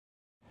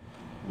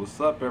What's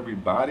up,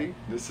 everybody?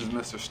 This is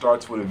Mr.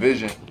 Starts with a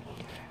Vision,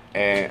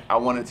 and I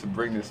wanted to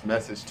bring this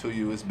message to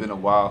you. It's been a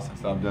while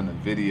since I've done a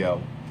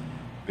video.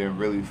 Been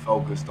really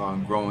focused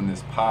on growing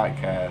this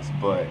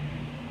podcast, but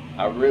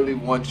I really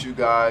want you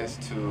guys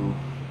to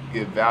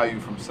get value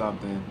from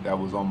something that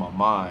was on my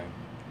mind.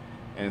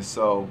 And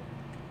so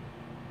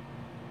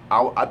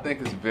I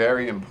think it's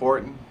very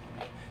important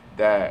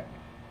that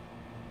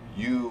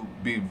you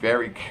be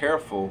very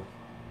careful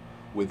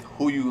with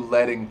who you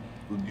let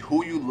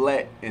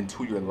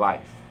into your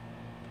life.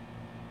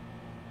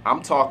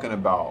 I'm talking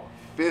about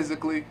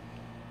physically,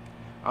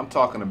 I'm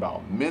talking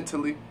about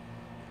mentally,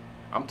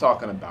 I'm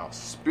talking about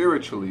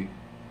spiritually,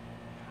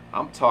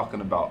 I'm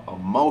talking about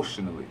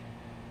emotionally.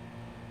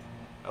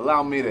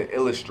 Allow me to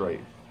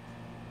illustrate.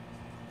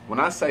 When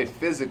I say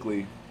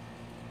physically,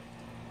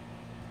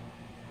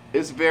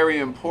 it's very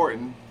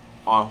important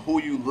on who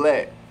you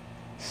let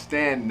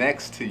stand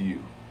next to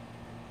you.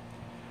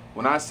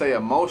 When I say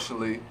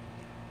emotionally,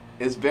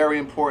 it's very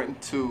important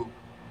to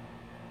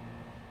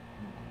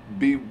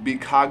be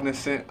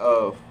cognizant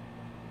of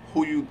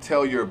who you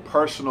tell your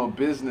personal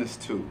business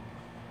to.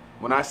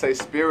 When I say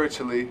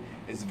spiritually,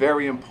 it's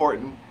very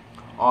important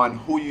on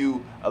who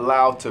you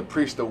allow to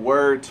preach the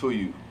word to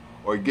you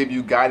or give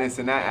you guidance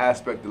in that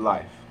aspect of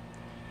life.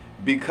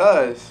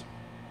 Because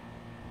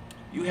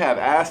you have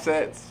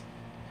assets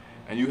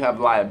and you have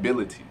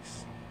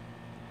liabilities.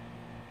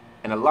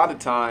 And a lot of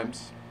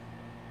times,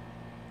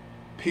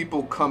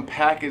 people come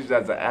packaged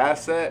as an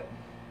asset,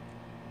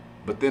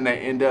 but then they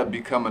end up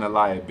becoming a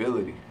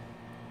liability.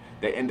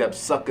 They end up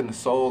sucking the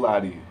soul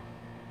out of you.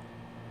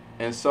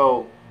 And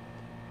so,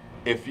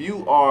 if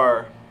you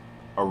are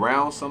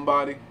around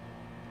somebody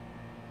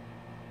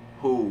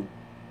who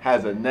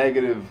has a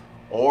negative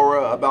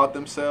aura about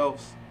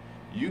themselves,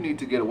 you need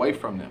to get away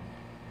from them.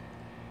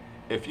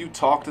 If you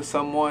talk to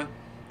someone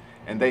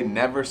and they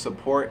never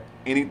support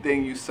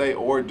anything you say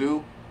or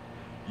do,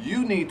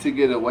 you need to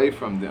get away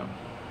from them.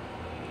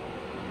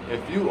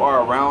 If you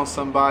are around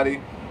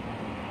somebody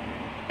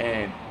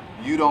and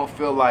you don't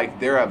feel like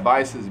their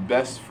advice is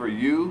best for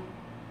you,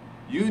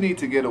 you need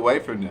to get away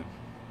from them.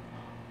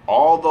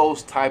 All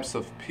those types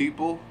of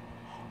people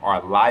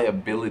are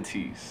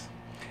liabilities.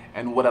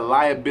 And what a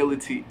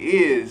liability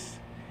is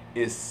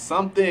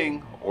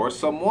something or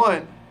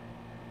someone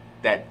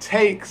that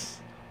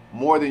takes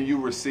more than you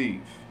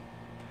receive.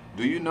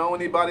 Do you know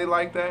anybody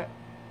like that?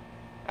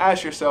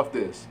 Ask yourself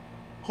this: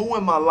 who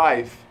in my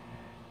life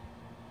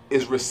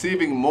is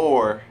receiving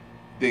more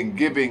than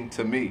giving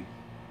to me?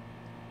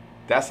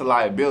 That's a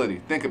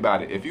liability. Think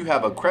about it. If you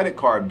have a credit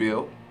card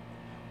bill,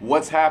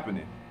 what's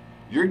happening?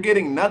 You're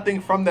getting nothing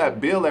from that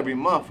bill every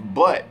month,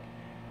 but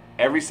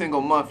every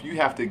single month you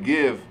have to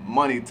give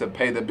money to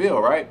pay the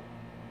bill, right?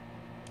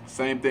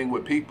 Same thing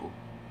with people.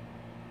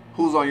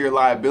 Who's on your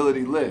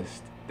liability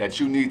list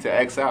that you need to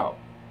X out?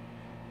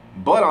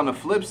 But on the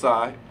flip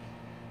side,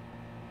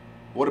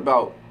 what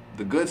about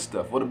the good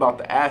stuff? What about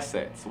the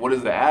assets? What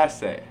is the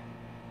asset?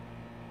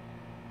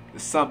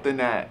 It's something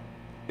that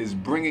is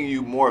bringing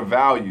you more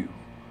value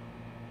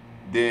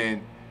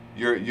than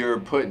you're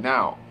putting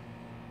out.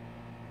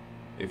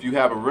 If you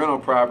have a rental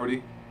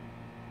property,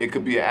 it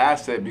could be an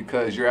asset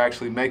because you're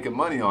actually making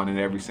money on it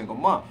every single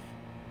month.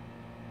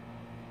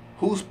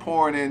 Who's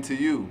pouring into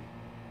you?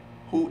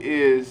 Who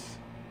do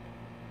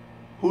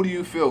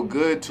you feel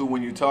good to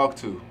when you talk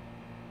to?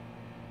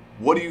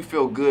 What do you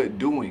feel good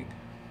doing?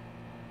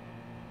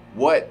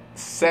 What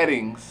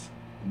settings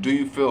do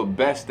you feel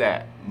best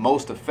at,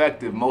 most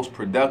effective, most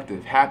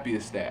productive,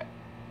 happiest at?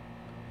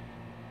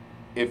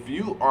 If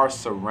you are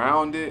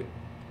surrounded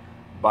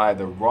by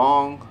the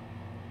wrong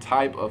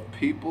type of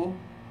people,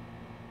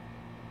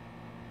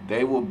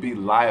 they will be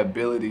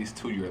liabilities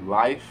to your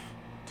life,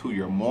 to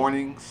your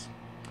mornings,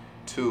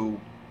 to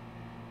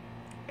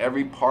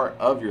every part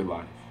of your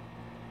life.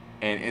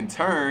 And in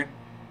turn,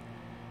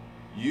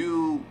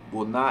 you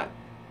will not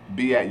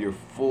be at your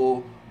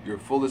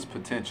fullest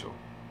potential.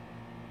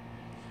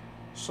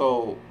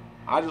 So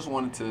I just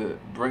wanted to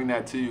bring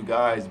that to you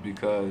guys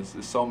because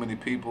there's so many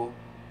people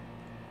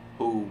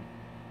who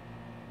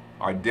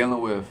are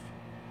dealing with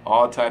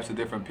all types of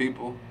different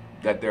people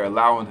that they're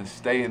allowing to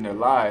stay in their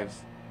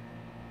lives,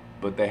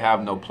 but they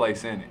have no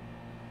place in it.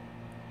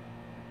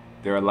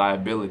 They're a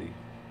liability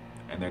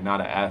and they're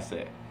not an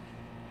asset.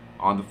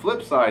 On the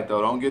flip side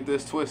though, don't get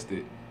this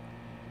twisted.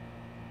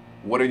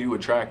 What are you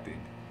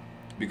attracting?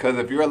 Because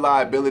if you're a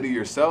liability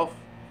yourself,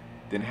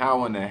 then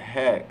how in the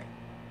heck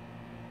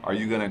are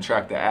you going to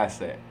attract the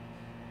asset?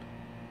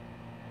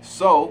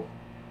 So,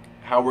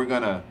 how we're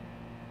going to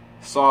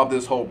solve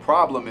this whole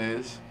problem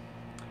is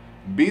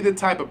be the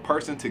type of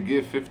person to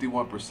give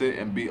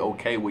 51% and be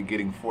okay with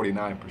getting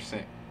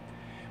 49%.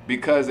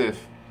 Because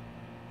if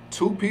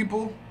 2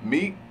 people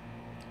meet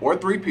or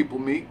 3 people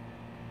meet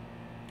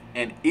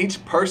and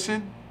each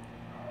person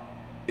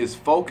is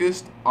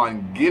focused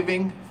on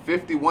giving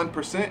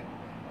 51%,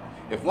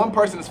 if one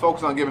person is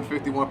focused on giving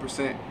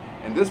 51%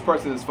 and this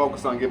person is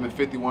focused on giving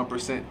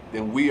 51%,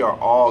 then we are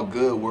all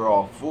good, we're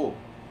all full.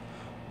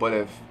 But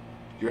if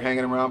you're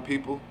hanging around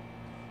people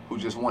who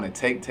just want to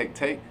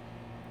take,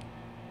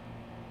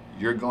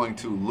 you're going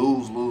to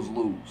lose.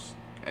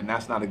 And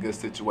that's not a good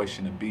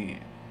situation to be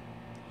in.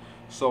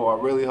 So I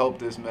really hope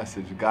this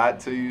message got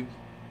to you.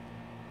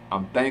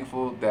 I'm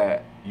thankful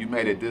that you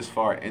made it this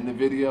far in the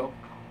video.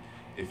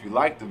 If you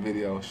liked the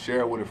video,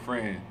 share it with a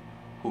friend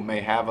who may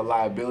have a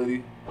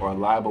liability or a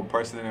liable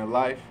person in their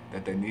life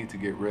that they need to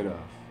get rid of.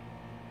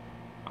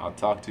 I'll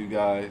talk to you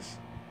guys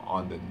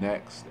on the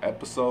next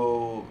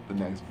episode, the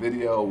next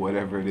video,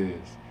 whatever it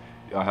is.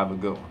 Y'all have a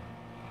good one.